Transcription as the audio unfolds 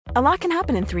A lot can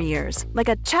happen in 3 years, like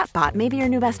a chatbot may be your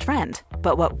new best friend.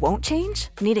 But what won't change?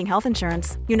 Needing health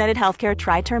insurance. United Healthcare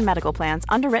Tri-Term Medical Plans,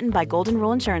 underwritten by Golden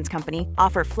Rule Insurance Company,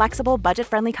 offer flexible,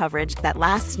 budget-friendly coverage that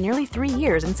lasts nearly 3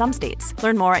 years in some states.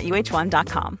 Learn more at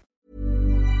uh1.com.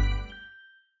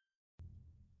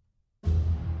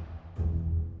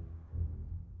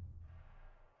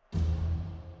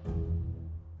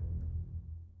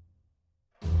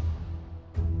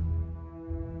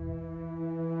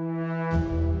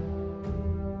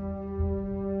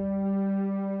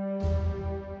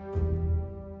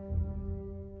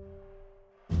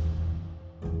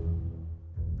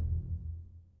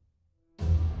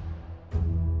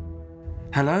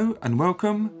 Hello and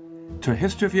welcome to a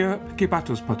History of Europe Key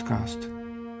Battles podcast.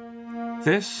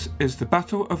 This is the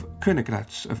Battle of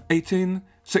Königgrätz of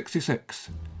 1866,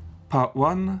 part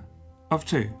 1 of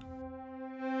 2.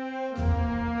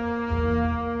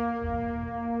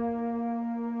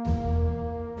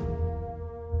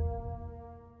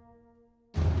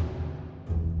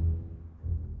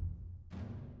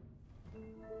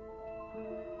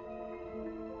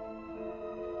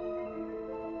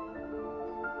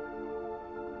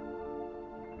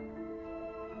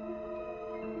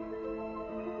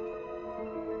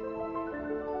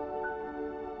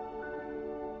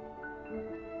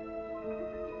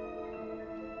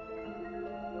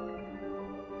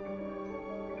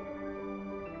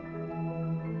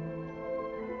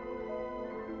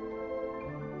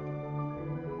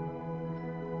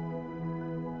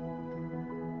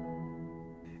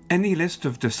 Any list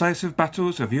of decisive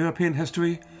battles of European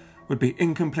history would be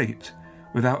incomplete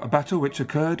without a battle which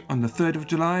occurred on the 3rd of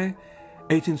July,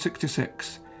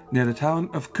 1866, near the town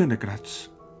of Königgrätz.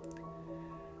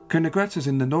 Königgrätz is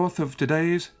in the north of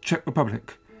today's Czech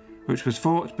Republic, which was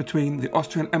fought between the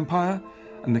Austrian Empire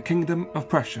and the Kingdom of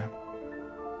Prussia.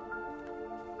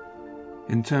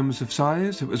 In terms of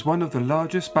size, it was one of the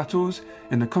largest battles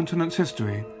in the continent's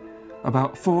history,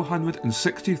 about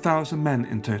 460,000 men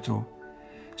in total,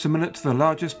 similar to the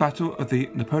largest battle of the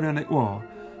Napoleonic War,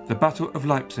 the Battle of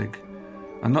Leipzig,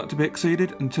 and not to be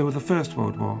exceeded until the First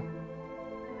World War.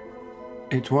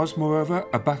 It was, moreover,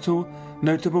 a battle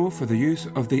notable for the use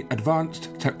of the advanced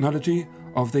technology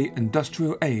of the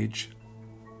industrial age.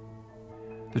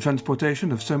 The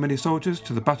transportation of so many soldiers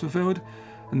to the battlefield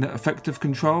and their effective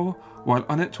control while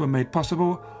on it were made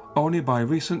possible only by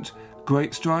recent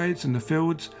great strides in the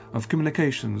fields of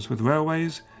communications with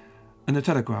railways and the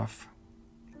telegraph.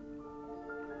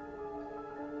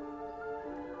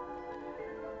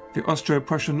 The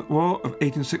Austro-Prussian War of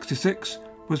 1866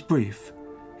 was brief,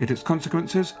 yet its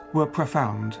consequences were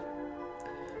profound.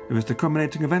 It was the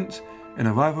culminating event in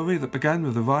a rivalry that began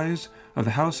with the rise of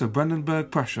the House of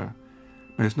Brandenburg-Prussia,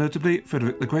 most notably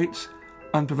Frederick the Great's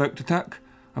unprovoked attack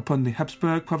upon the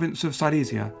Habsburg province of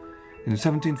Silesia in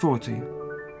 1740.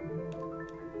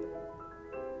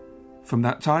 From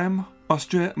that time,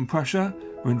 Austria and Prussia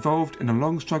were involved in a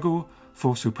long struggle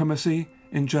for supremacy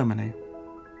in Germany.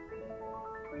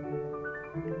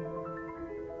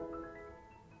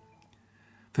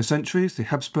 For centuries, the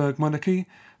Habsburg monarchy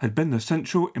had been the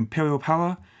central imperial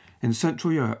power in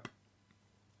Central Europe.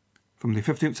 From the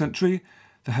 15th century,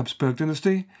 the Habsburg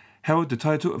dynasty held the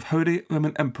title of Holy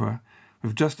Roman Emperor,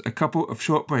 with just a couple of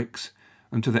short breaks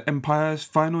until the empire's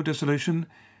final dissolution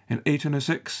in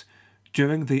 1806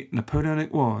 during the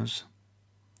Napoleonic Wars.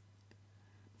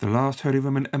 The last Holy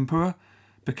Roman Emperor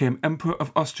became Emperor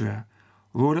of Austria,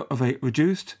 ruler of a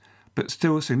reduced but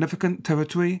still significant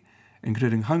territory,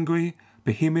 including Hungary,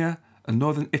 Bohemia, and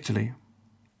northern Italy.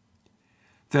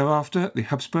 Thereafter, the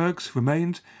Habsburgs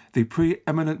remained the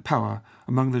preeminent power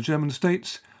among the German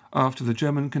states after the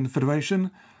German Confederation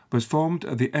was formed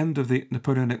at the end of the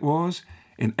Napoleonic Wars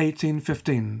in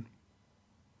 1815.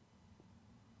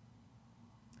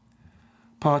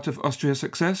 Part of Austria's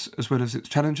success, as well as its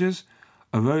challenges,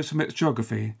 arose from its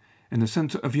geography in the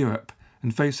centre of Europe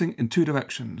and facing in two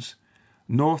directions,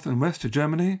 north and west to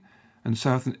Germany, and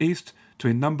south and east to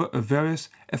a number of various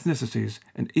ethnicities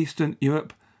in Eastern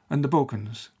Europe and the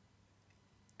Balkans.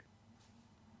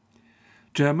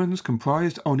 Germans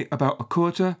comprised only about a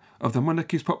quarter of the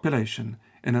monarchy's population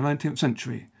in the 19th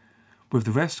century, with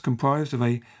the rest comprised of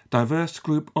a diverse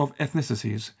group of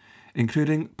ethnicities,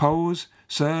 including Poles,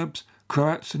 Serbs,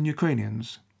 Croats and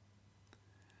Ukrainians.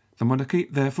 The monarchy,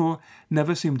 therefore,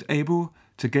 never seemed able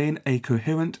to gain a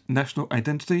coherent national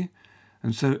identity,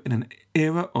 and so in an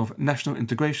era of national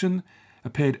integration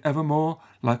appeared ever more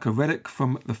like a relic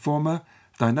from the former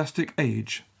dynastic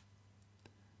age.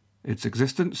 Its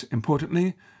existence,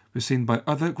 importantly, was seen by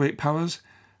other great powers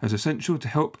as essential to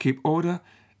help keep order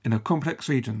in a complex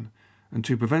region and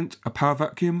to prevent a power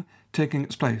vacuum taking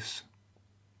its place.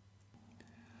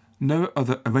 no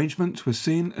other arrangement was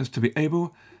seen as to be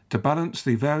able to balance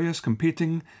the various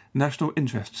competing national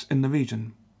interests in the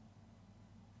region.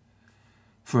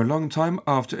 For a long time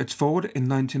after its fall in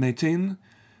 1918,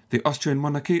 the Austrian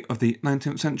monarchy of the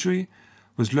 19th century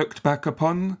was looked back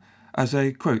upon as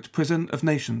a, quote, prison of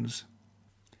nations,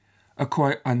 a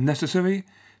quite unnecessary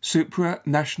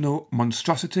supranational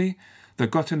monstrosity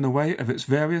that got in the way of its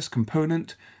various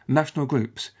component national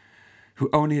groups, who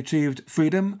only achieved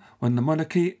freedom when the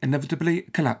monarchy inevitably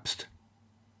collapsed.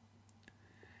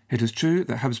 It is true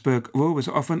that Habsburg rule was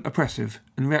often oppressive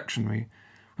and reactionary,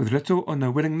 with little or no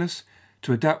willingness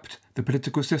to adapt the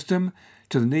political system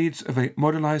to the needs of a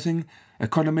modernising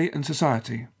economy and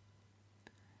society.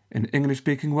 In the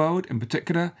English-speaking world, in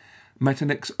particular,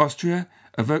 Metternich's Austria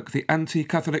evoked the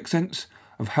anti-Catholic sense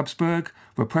of Habsburg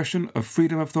repression of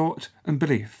freedom of thought and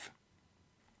belief.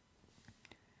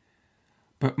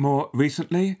 But more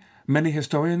recently, many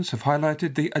historians have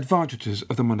highlighted the advantages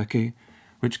of the monarchy,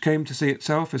 which came to see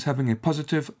itself as having a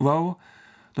positive role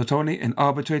not only in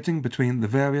arbitrating between the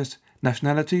various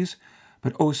nationalities,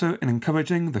 but also in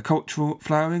encouraging the cultural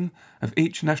flowering of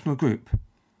each national group.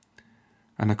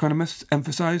 And economists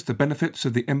emphasise the benefits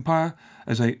of the empire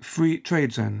as a free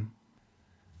trade zone.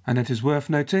 And it is worth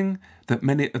noting that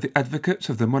many of the advocates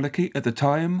of the monarchy at the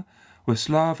time were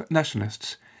Slav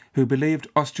nationalists who believed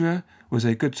Austria was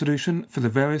a good solution for the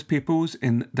various peoples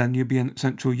in Danubian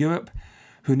Central Europe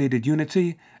who needed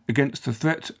unity against the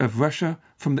threat of Russia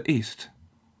from the east.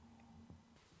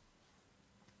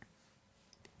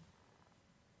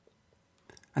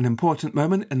 An important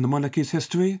moment in the monarchy's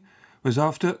history was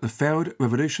after the failed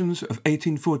revolutions of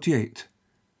 1848.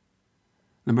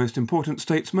 The most important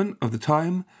statesman of the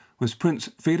time was Prince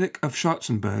Felix of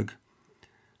Schwarzenberg,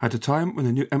 at a time when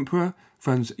the new emperor,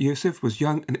 Franz Josef, was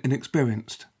young and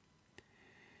inexperienced.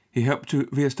 He helped to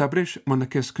re-establish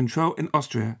monarchist control in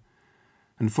Austria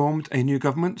and formed a new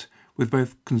government with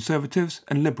both conservatives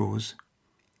and liberals.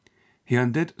 He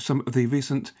undid some of the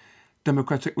recent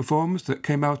democratic reforms that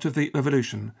came out of the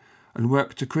revolution and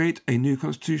worked to create a new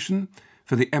constitution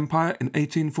for the empire in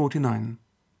 1849.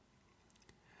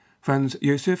 Franz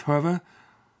Josef, however,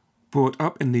 brought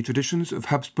up in the traditions of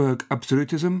Habsburg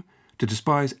absolutism to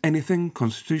despise anything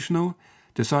constitutional,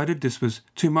 decided this was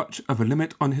too much of a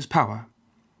limit on his power.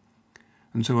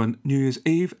 And so on New Year's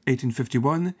Eve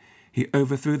 1851, he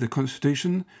overthrew the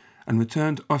constitution and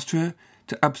returned Austria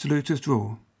to absolutist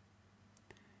rule.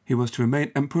 He was to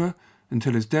remain emperor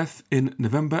until his death in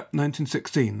November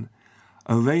 1916,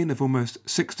 a reign of almost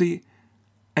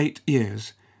 68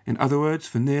 years, in other words,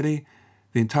 for nearly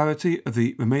the entirety of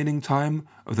the remaining time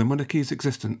of the monarchy's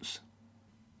existence.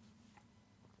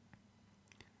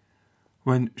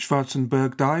 When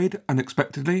Schwarzenberg died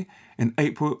unexpectedly in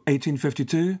April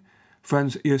 1852,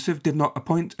 Franz Josef did not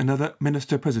appoint another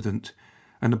minister-president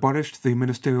and abolished the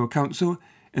ministerial council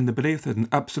in the belief that an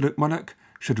absolute monarch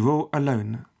should rule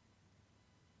alone.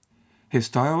 His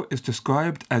style is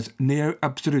described as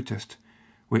neo-absolutist,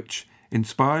 which,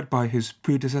 inspired by his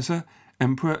predecessor,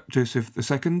 Emperor Joseph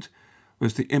II,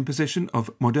 was the imposition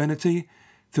of modernity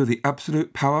through the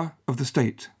absolute power of the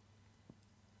state.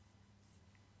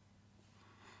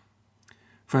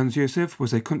 Franz Josef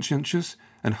was a conscientious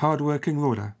and hard-working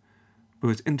ruler, but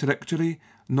was intellectually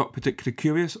not particularly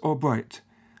curious or bright,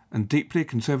 and deeply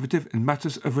conservative in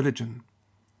matters of religion.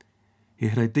 He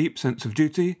had a deep sense of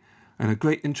duty and a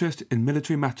great interest in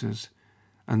military matters,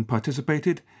 and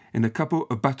participated in a couple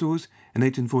of battles in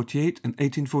 1848 and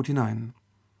 1849.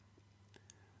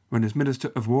 When his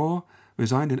Minister of War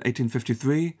resigned in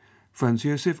 1853, Franz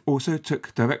Josef also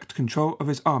took direct control of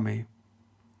his army.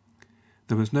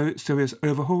 There was no serious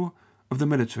overhaul of the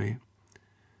military,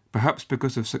 perhaps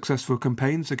because of successful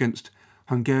campaigns against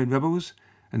Hungarian rebels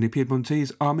and the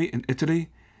Piedmontese army in Italy.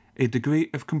 A degree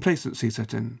of complacency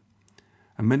set in,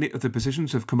 and many of the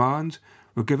positions of command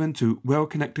were given to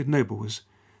well-connected nobles,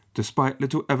 despite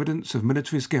little evidence of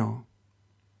military skill.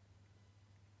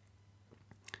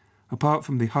 Apart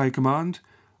from the high command,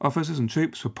 officers and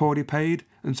troops were poorly paid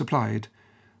and supplied,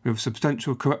 with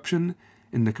substantial corruption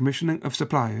in the commissioning of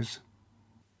supplies.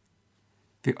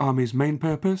 The army's main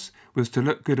purpose was to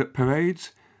look good at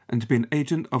parades and to be an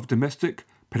agent of domestic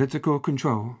political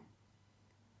control.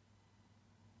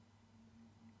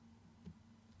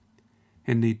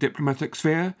 In the diplomatic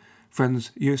sphere,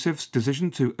 Franz Josef's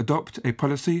decision to adopt a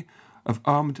policy of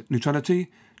armed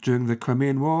neutrality during the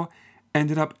Crimean War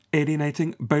ended up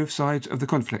alienating both sides of the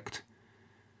conflict.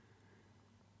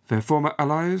 Their former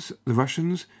allies, the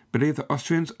Russians, believed the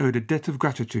Austrians owed a debt of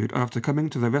gratitude after coming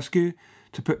to their rescue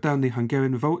to put down the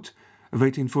Hungarian revolt of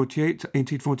 1848 to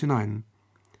 1849,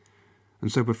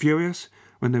 and so were furious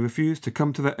when they refused to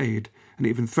come to their aid and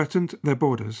even threatened their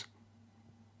borders.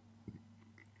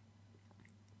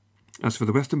 As for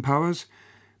the Western powers,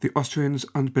 the Austrians'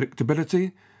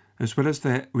 unpredictability, as well as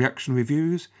their reactionary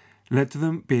views, led to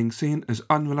them being seen as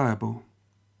unreliable.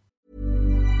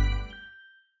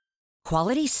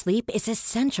 Quality sleep is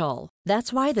essential.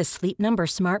 That's why the Sleep Number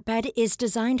Smart Bed is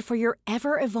designed for your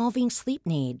ever-evolving sleep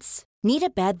needs. Need a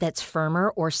bed that's firmer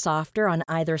or softer on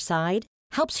either side?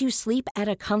 Helps you sleep at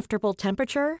a comfortable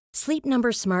temperature? Sleep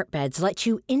Number Smart Beds let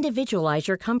you individualize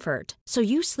your comfort, so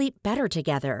you sleep better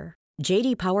together.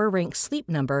 J.D. Power ranks Sleep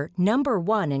Number number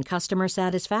 1 in customer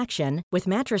satisfaction with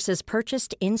mattresses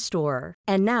purchased in-store.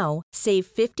 And now, save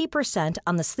 50%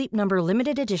 on the Sleep Number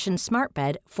Limited Edition Smart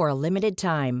Bed for a limited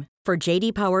time. For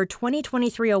J.D. Power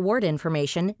 2023 award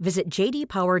information, visit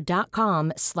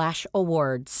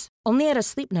jdpower.com/awards. Only at a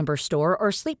Sleep Number store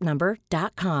or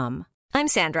sleepnumber.com. I'm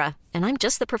Sandra, and I'm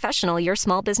just the professional your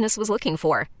small business was looking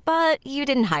for. But you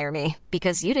didn't hire me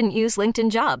because you didn't use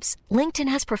LinkedIn Jobs. LinkedIn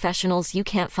has professionals you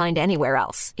can't find anywhere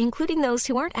else, including those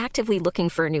who aren't actively looking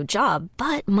for a new job,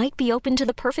 but might be open to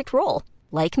the perfect role,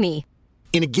 like me.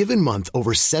 In a given month,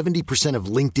 over 70% of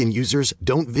LinkedIn users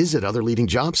don't visit other leading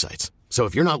job sites. So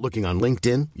if you're not looking on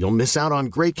LinkedIn, you'll miss out on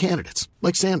great candidates,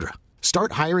 like Sandra.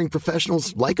 Start hiring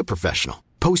professionals like a professional.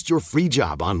 Post your free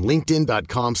job on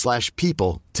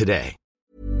linkedin.com/people today.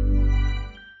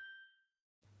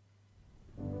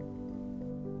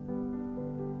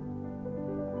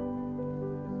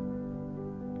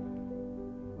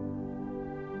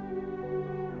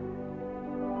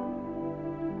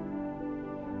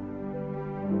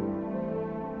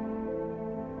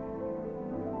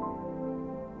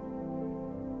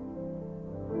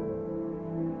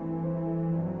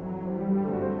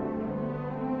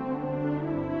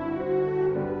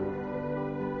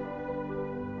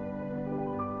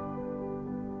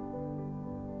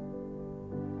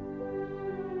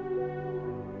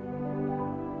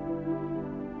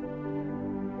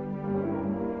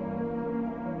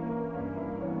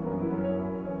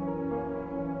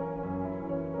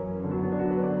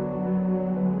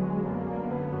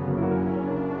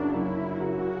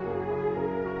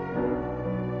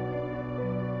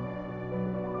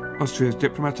 Austria's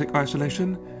diplomatic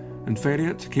isolation and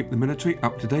failure to keep the military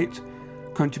up to date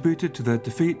contributed to their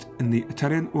defeat in the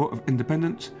Italian War of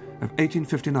Independence of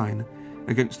 1859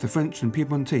 against the French and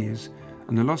Piedmontese,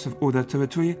 and the loss of all their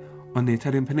territory on the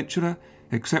Italian peninsula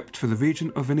except for the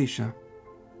region of Venetia.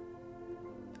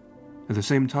 At the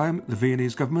same time, the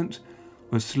Viennese government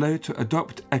was slow to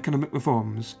adopt economic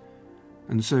reforms,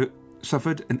 and so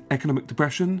suffered an economic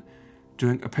depression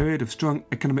during a period of strong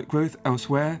economic growth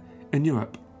elsewhere in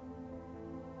Europe.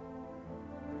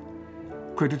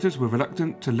 Creditors were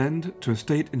reluctant to lend to a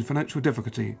state in financial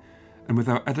difficulty and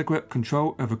without adequate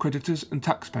control over creditors and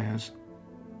taxpayers.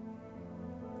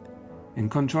 In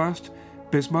contrast,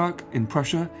 Bismarck in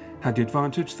Prussia had the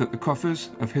advantage that the coffers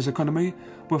of his economy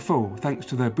were full thanks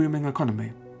to their booming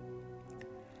economy.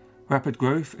 Rapid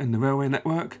growth in the railway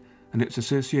network and its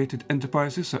associated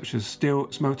enterprises such as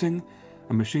steel smelting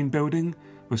and machine building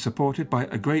was supported by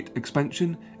a great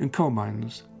expansion in coal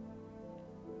mines.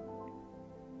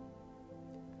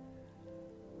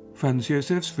 Franz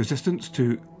Josef's resistance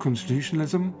to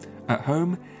constitutionalism at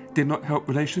home did not help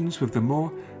relations with the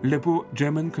more liberal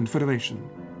German Confederation.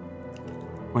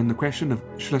 When the question of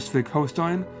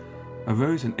Schleswig-Holstein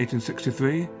arose in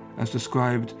 1863, as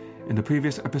described in the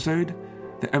previous episode,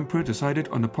 the Emperor decided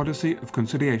on a policy of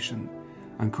conciliation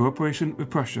and cooperation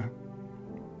with Prussia.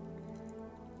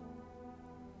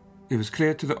 It was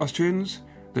clear to the Austrians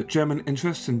that German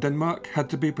interests in Denmark had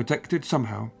to be protected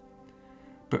somehow,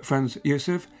 but Franz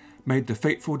Josef made the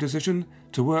fateful decision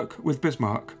to work with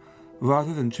Bismarck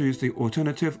rather than choose the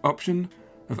alternative option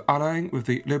of allying with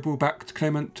the liberal-backed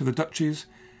claimant to the duchies,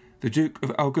 the Duke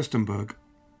of Augustenburg.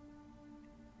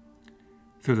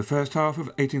 Through the first half of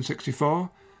 1864,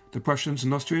 the Prussians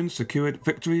and Austrians secured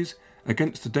victories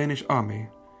against the Danish army,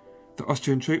 the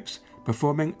Austrian troops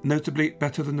performing notably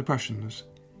better than the Prussians.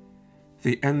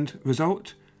 The end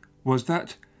result was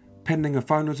that, pending a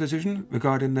final decision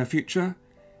regarding their future,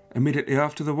 immediately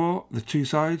after the war, the two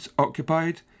sides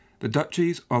occupied the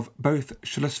duchies of both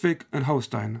Schleswig and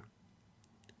Holstein.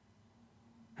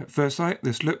 At first sight,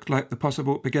 this looked like the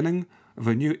possible beginning of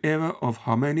a new era of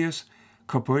harmonious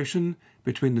cooperation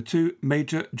between the two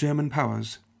major German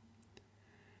powers.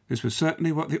 This was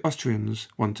certainly what the Austrians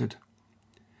wanted.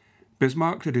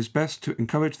 Bismarck did his best to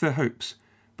encourage their hopes,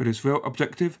 but his real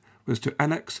objective was to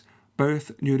annex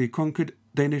both newly conquered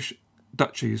Danish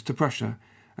duchies to Prussia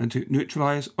and to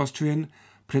neutralize Austrian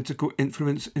political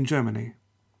influence in Germany.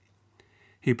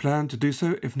 He planned to do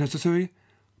so, if necessary,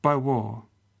 by war.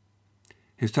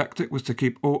 His tactic was to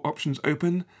keep all options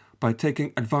open by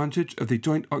taking advantage of the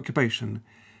joint occupation,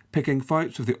 picking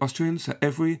fights with the Austrians at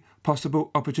every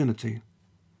possible opportunity.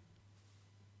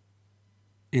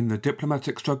 In the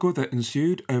diplomatic struggle that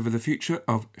ensued over the future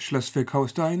of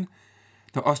Schleswig-Holstein,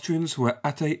 the Austrians were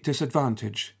at a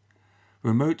disadvantage.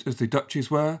 Remote as the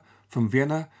duchies were from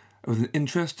Vienna, with an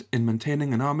interest in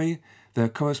maintaining an army, they are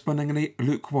correspondingly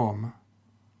lukewarm.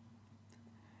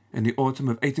 In the autumn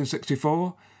of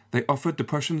 1864, they offered the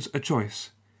Prussians a choice: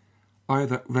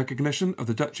 either recognition of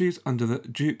the duchies under the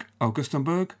Duke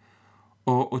Augustenburg,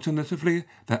 or alternatively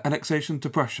their annexation to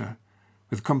Prussia,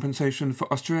 with compensation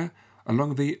for Austria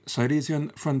along the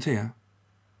Silesian frontier.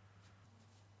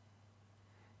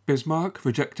 Bismarck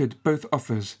rejected both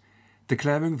offers,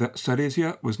 declaring that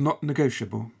Silesia was not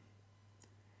negotiable.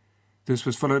 This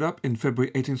was followed up in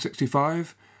February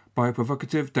 1865 by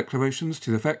provocative declarations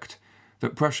to the effect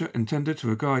that Prussia intended to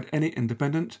regard any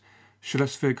independent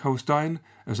Schleswig-Holstein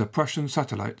as a Prussian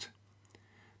satellite.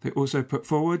 They also put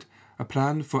forward a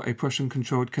plan for a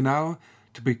Prussian-controlled canal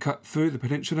to be cut through the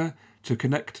peninsula to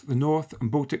connect the North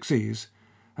and Baltic Seas,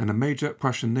 and a major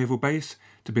Prussian naval base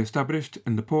to be established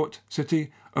in the port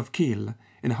city of Kiel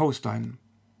in Holstein.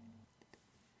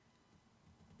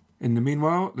 In the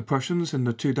meanwhile, the Prussians in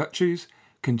the two duchies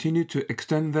continued to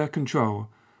extend their control,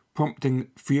 prompting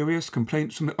furious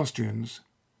complaints from the Austrians.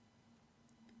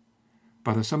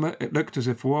 By the summer, it looked as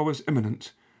if war was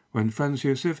imminent, when Franz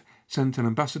Josef sent an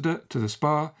ambassador to the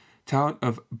spa town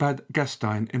of Bad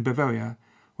Gastein in Bavaria,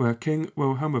 where King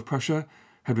Wilhelm of Prussia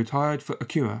had retired for a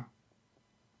cure.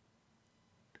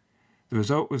 The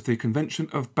result was the Convention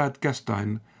of Bad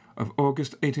Gastein of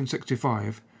August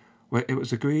 1865, where it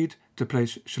was agreed to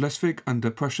place Schleswig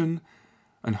under Prussian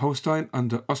and Holstein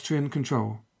under Austrian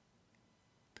control.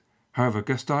 However,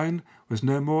 Gastein was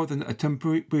no more than a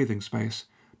temporary breathing space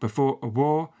before a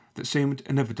war that seemed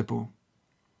inevitable.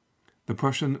 The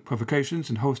Prussian provocations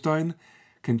in Holstein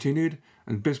continued,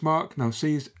 and Bismarck now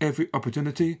seized every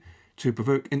opportunity to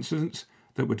provoke incidents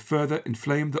that would further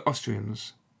inflame the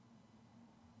Austrians.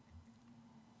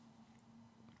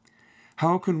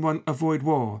 How can one avoid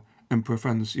war? Emperor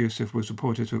Franz Josef was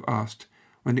reported to have asked,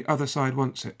 when the other side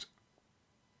wants it.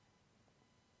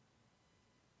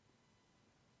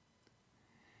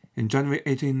 In January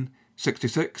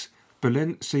 1866,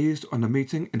 Berlin seized on a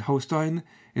meeting in Holstein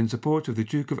in support of the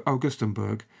Duke of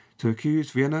Augustenburg to accuse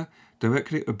Vienna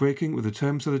directly of breaking with the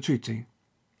terms of the treaty.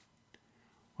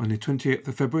 On the 28th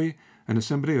of February, an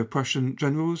assembly of Prussian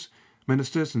generals,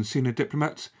 ministers and senior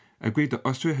diplomats agreed that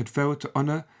Austria had failed to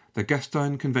honour the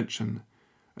Gastein Convention,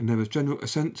 and there was general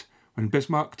assent when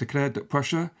Bismarck declared that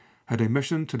Prussia had a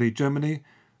mission to lead Germany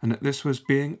and that this was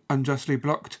being unjustly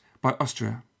blocked by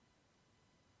Austria.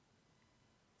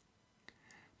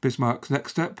 Bismarck's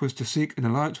next step was to seek an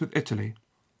alliance with Italy.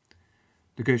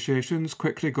 Negotiations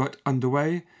quickly got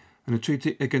underway, and a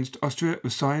treaty against Austria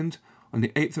was signed on the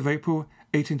 8th of April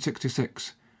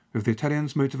 1866, with the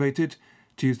Italians motivated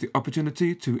to use the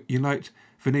opportunity to unite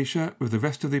Venetia with the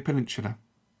rest of the peninsula.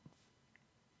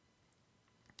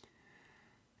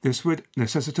 This would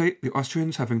necessitate the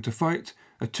Austrians having to fight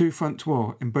a two-front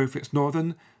war in both its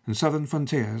northern and southern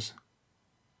frontiers.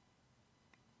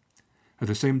 At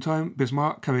the same time,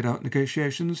 Bismarck carried out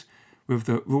negotiations with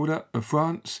the ruler of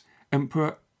France,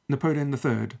 Emperor Napoleon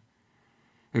III.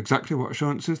 Exactly what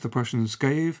assurances the Prussians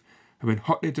gave have been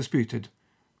hotly disputed,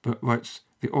 but, writes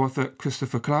the author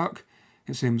Christopher Clark,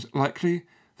 it seems likely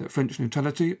that French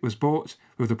neutrality was bought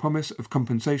with the promise of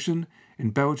compensation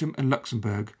in Belgium and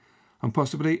Luxembourg, and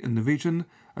possibly in the region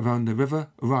around the river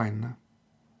Rhine.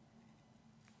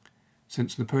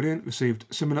 Since Napoleon received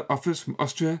similar offers from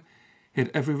Austria, he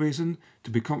had every reason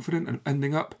to be confident of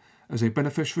ending up as a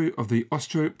beneficiary of the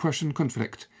Austro-Prussian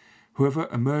conflict, whoever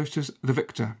emerged as the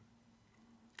victor.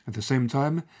 At the same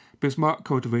time, Bismarck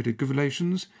cultivated good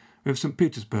relations with St.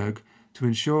 Petersburg to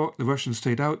ensure the Russians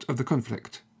stayed out of the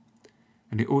conflict,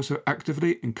 and he also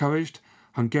actively encouraged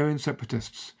Hungarian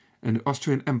separatists in the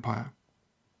Austrian Empire.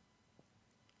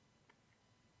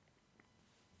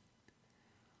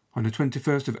 On the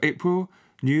 21st of April,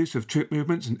 news of troop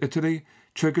movements in Italy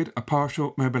triggered a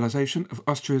partial mobilization of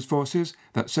Austria's forces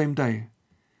that same day.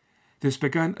 This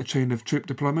began a chain of troop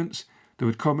deployments that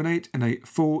would culminate in a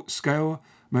full-scale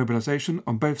mobilization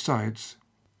on both sides.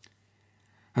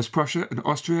 As Prussia and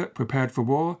Austria prepared for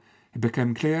war, it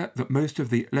became clear that most of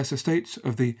the lesser states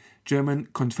of the German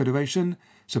Confederation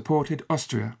supported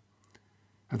Austria.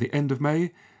 At the end of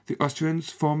May, the Austrians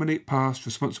formally passed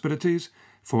responsibilities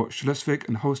for Schleswig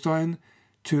and Holstein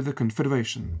to the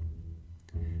Confederation.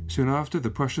 Soon after, the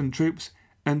Prussian troops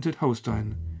entered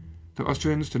Holstein. The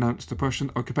Austrians denounced the Prussian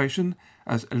occupation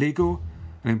as illegal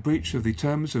and in breach of the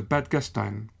terms of Bad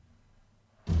Gastein.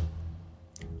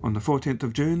 On the 14th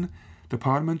of June, the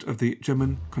Parliament of the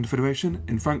German Confederation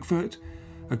in Frankfurt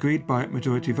agreed by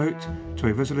majority vote to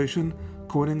a resolution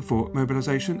calling for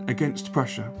mobilization against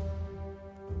Prussia.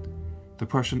 The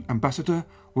Prussian ambassador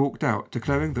walked out,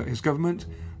 declaring that his government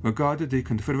regarded the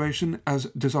Confederation as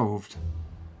dissolved.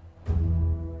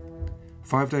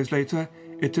 5 days later,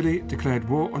 Italy declared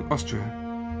war on Austria.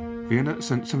 Vienna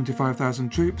sent 75,000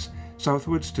 troops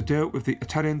southwards to deal with the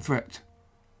Italian threat.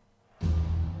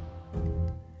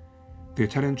 The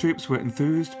Italian troops were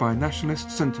enthused by nationalist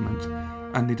sentiment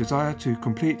and the desire to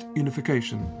complete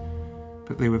unification,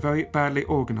 but they were very badly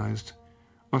organised.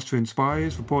 Austrian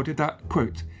spies reported that,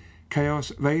 quote,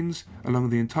 chaos reigns along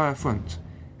the entire front.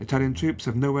 Italian troops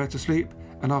have nowhere to sleep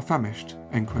and are famished,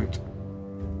 end quote.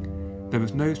 There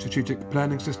was no strategic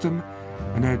planning system,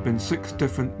 and there had been 6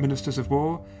 different ministers of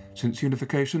war since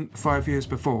unification 5 years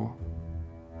before.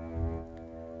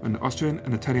 When the Austrian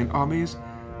and Italian armies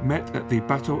met at the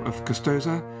Battle of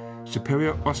Custoza,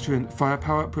 superior Austrian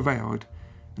firepower prevailed,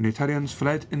 and the Italians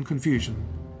fled in confusion.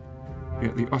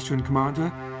 Yet the Austrian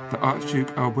commander, the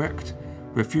Archduke Albrecht,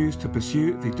 refused to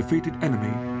pursue the defeated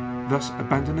enemy, thus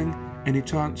abandoning any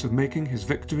chance of making his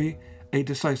victory a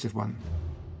decisive one.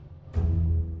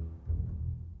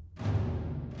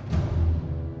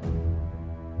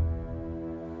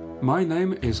 My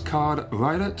name is Carl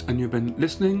Rylett, and you've been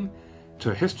listening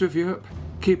to a History of Europe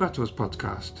Key Battles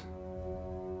podcast.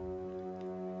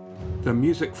 The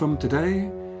music from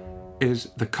today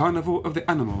is The Carnival of the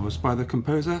Animals by the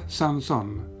composer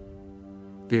Saint-Saëns,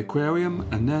 The Aquarium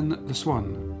and then The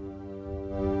Swan.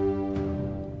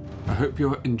 I hope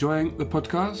you're enjoying the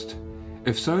podcast.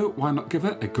 If so, why not give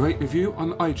it a great review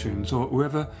on iTunes or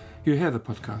wherever you hear the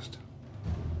podcast.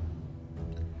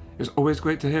 It's always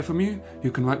great to hear from you.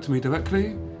 You can write to me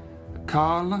directly,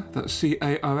 Carl, that's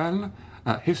C-A-R-L,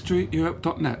 at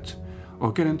historyeurope.net,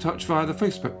 or get in touch via the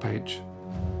Facebook page.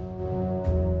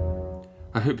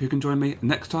 I hope you can join me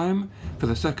next time for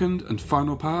the second and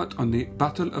final part on the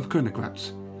Battle of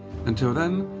Königgrätz. Until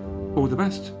then, all the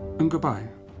best and goodbye.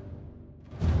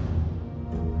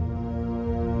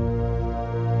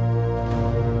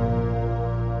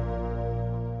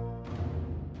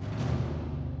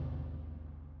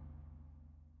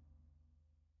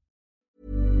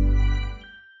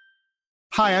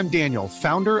 Hi, I'm Daniel,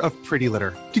 founder of Pretty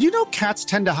Litter. Did you know cats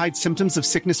tend to hide symptoms of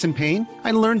sickness and pain?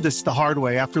 I learned this the hard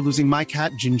way after losing my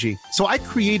cat, Gingy. So I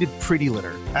created Pretty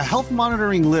Litter, a health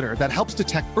monitoring litter that helps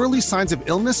detect early signs of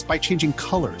illness by changing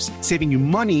colors, saving you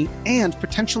money and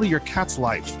potentially your cat's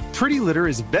life. Pretty Litter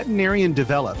is veterinarian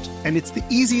developed, and it's the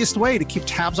easiest way to keep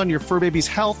tabs on your fur baby's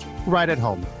health right at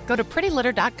home. Go to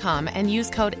prettylitter.com and use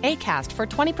code ACAST for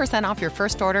 20% off your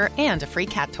first order and a free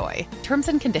cat toy. Terms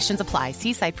and conditions apply.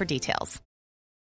 See site for details.